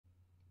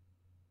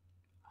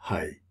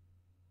Hi,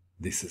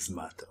 this is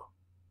Mato.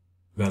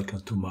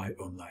 Welcome to my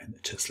online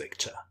chess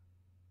lecture.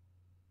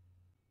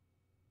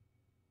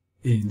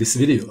 In this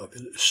video I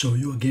will show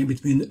you a game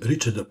between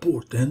Richard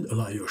Rapport and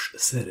Lajos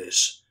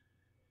Seres.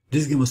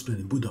 This game was played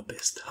in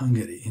Budapest,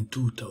 Hungary in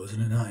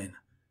 2009.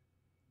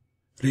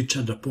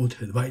 Richard Rapport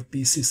had white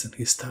pieces and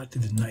he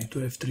started with knight to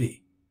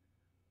f3.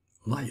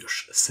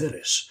 Lajos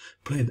Seres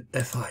played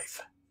f5,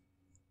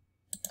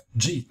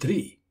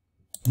 g3,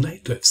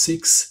 knight to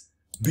f6,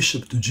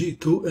 bishop to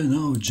g2 and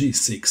now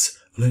g6,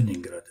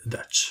 Leningrad,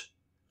 Dutch.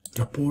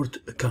 Rapport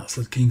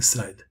castled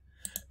kingside,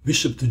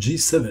 bishop to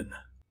g7,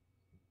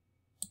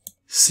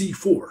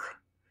 c4,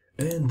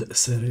 and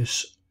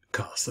Seres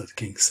castled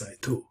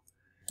kingside too.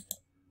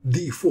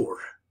 d4,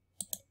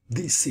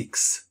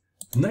 d6,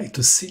 knight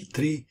to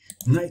c3,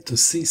 knight to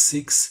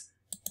c6,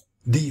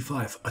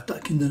 d5,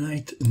 attacking the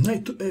knight,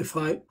 knight to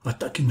f5,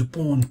 attacking the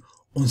pawn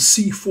on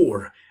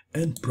c4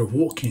 and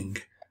provoking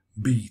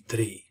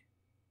b3.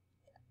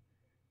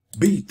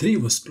 b3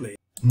 was played,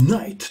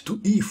 knight to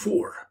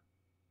e4,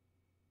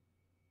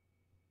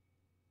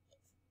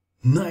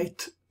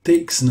 knight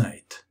takes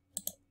knight.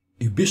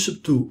 If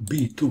bishop to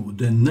b2,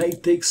 then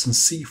knight takes on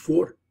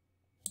c4,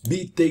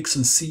 b takes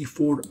on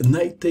c4,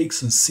 knight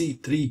takes on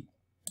c3,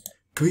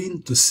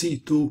 queen to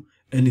c2,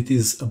 and it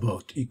is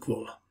about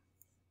equal.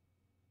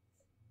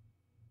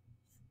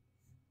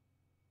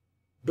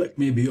 Black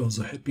may be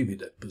also happy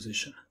with that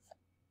position.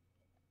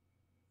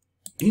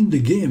 In the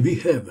game we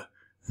have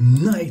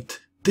knight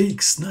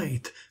takes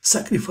knight,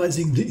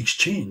 sacrificing the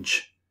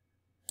exchange.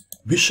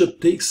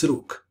 Bishop takes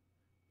rook,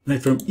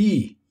 knight from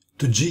e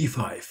to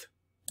g5,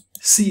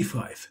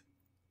 c5.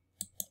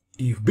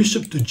 If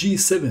bishop to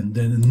g7,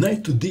 then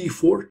knight to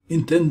d4,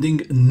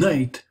 intending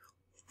knight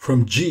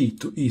from g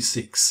to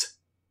e6.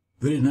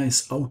 Very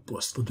nice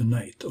outpost for the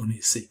knight on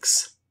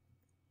e6.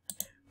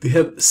 We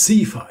have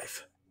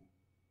c5,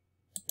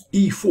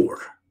 e4,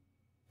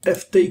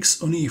 f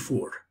takes on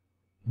e4.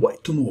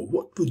 White to move,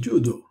 what would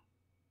you do?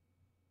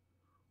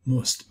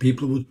 Most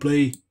people would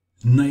play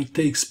knight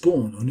takes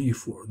pawn on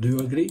e4, do you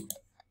agree?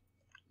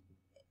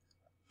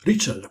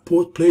 Richard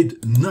Rapport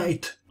played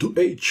knight to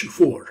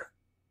h4,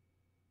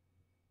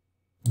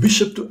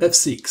 bishop to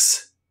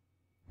f6,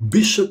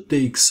 bishop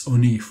takes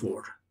on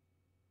e4.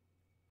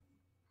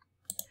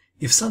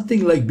 If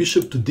something like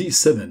bishop to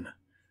d7,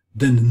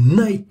 then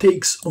knight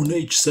takes on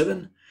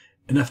h7,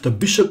 and after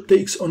bishop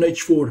takes on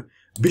h4,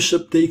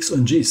 bishop takes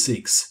on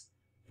g6,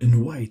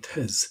 and white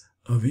has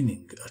a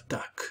winning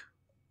attack.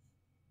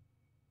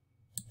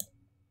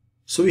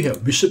 So we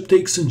have bishop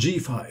takes on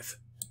g5,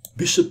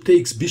 bishop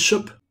takes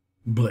bishop,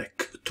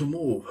 black to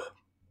move.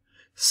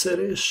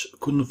 Seres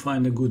couldn't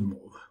find a good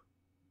move.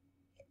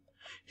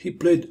 He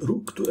played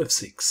rook to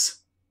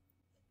f6.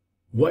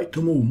 White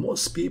to move,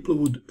 most people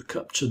would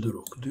capture the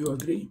rook, do you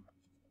agree?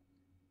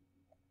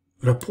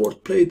 Rapport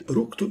played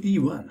rook to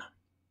e1,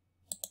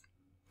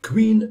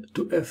 queen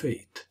to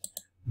f8,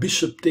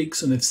 bishop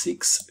takes on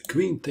f6,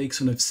 queen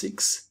takes on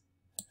f6,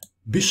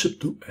 bishop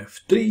to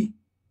f3,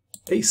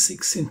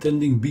 a6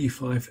 intending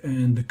b5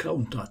 and the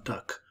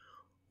counter-attack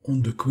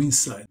on the queen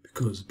side,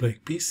 because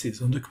black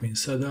pieces on the queen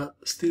side are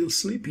still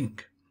sleeping.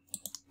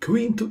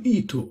 Queen to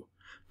e2,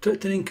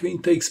 threatening queen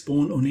takes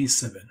pawn on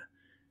e7,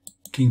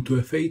 king to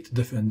f8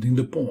 defending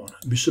the pawn,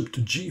 bishop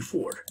to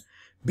g4,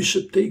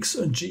 bishop takes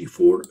on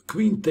g4,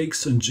 queen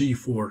takes on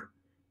g4.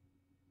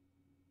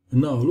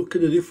 Now look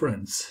at the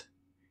difference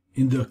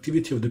in the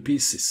activity of the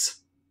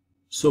pieces.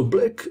 So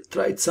black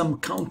tried some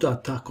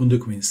counter-attack on the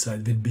queen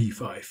side with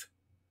b5.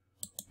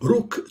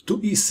 Rook to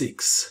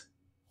e6,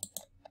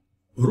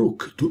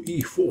 rook to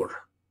e4,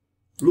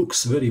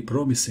 looks very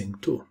promising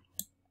too.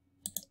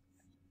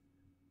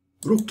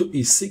 Rook to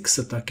e6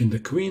 attacking the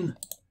queen,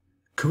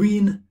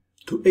 queen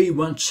to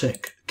a1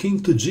 check,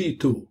 king to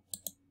g2,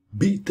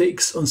 b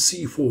takes on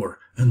c4,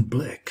 and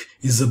black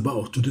is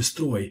about to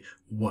destroy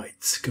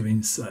white's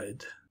queen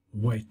side.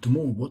 White to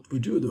move, what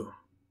would you do?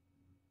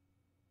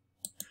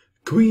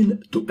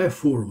 Queen to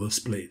f4 was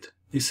played,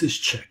 this is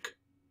check.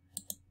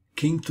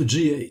 King to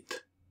g8.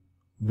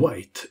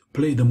 White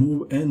played a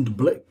move and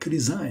black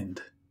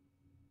resigned.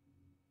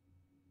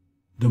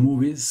 The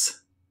move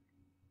is,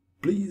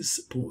 please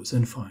pause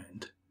and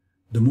find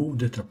the move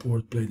that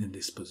Rapport played in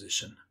this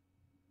position.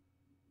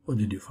 What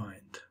did you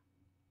find?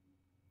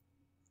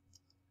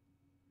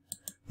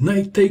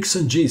 Knight takes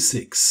on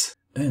g6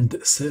 and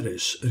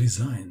Seres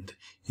resigned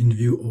in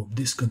view of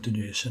this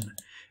continuation.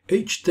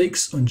 H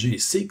takes on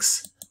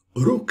g6,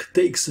 rook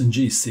takes on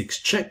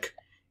g6 check.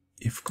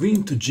 If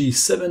queen to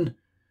g7,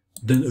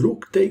 then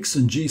rook takes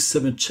on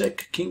g7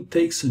 check, king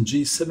takes on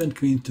g7,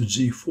 queen to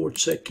g4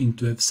 check, king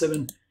to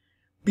f7,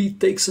 b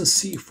takes on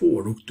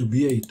c4, rook to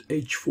b8,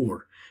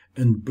 h4,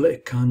 and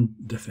black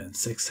can't defend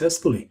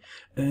successfully.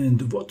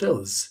 And what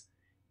else?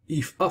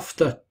 If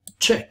after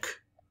check,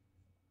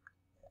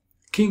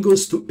 king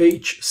goes to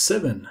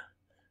h7,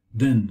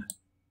 then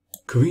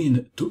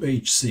queen to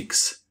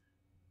h6,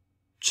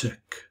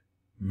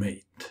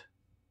 checkmate.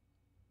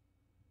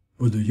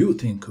 What do you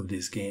think of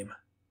this game?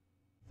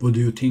 What do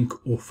you think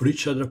of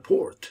Richard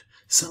Rapport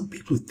Some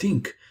people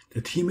think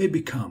that he may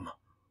become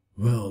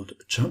world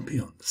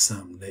champion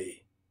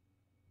someday.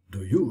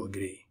 Do you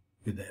agree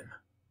with them?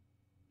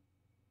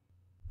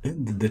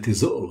 And that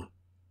is all.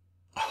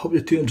 I hope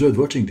that you enjoyed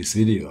watching this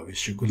video. I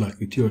wish you good luck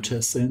with your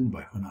chess and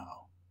bye for now.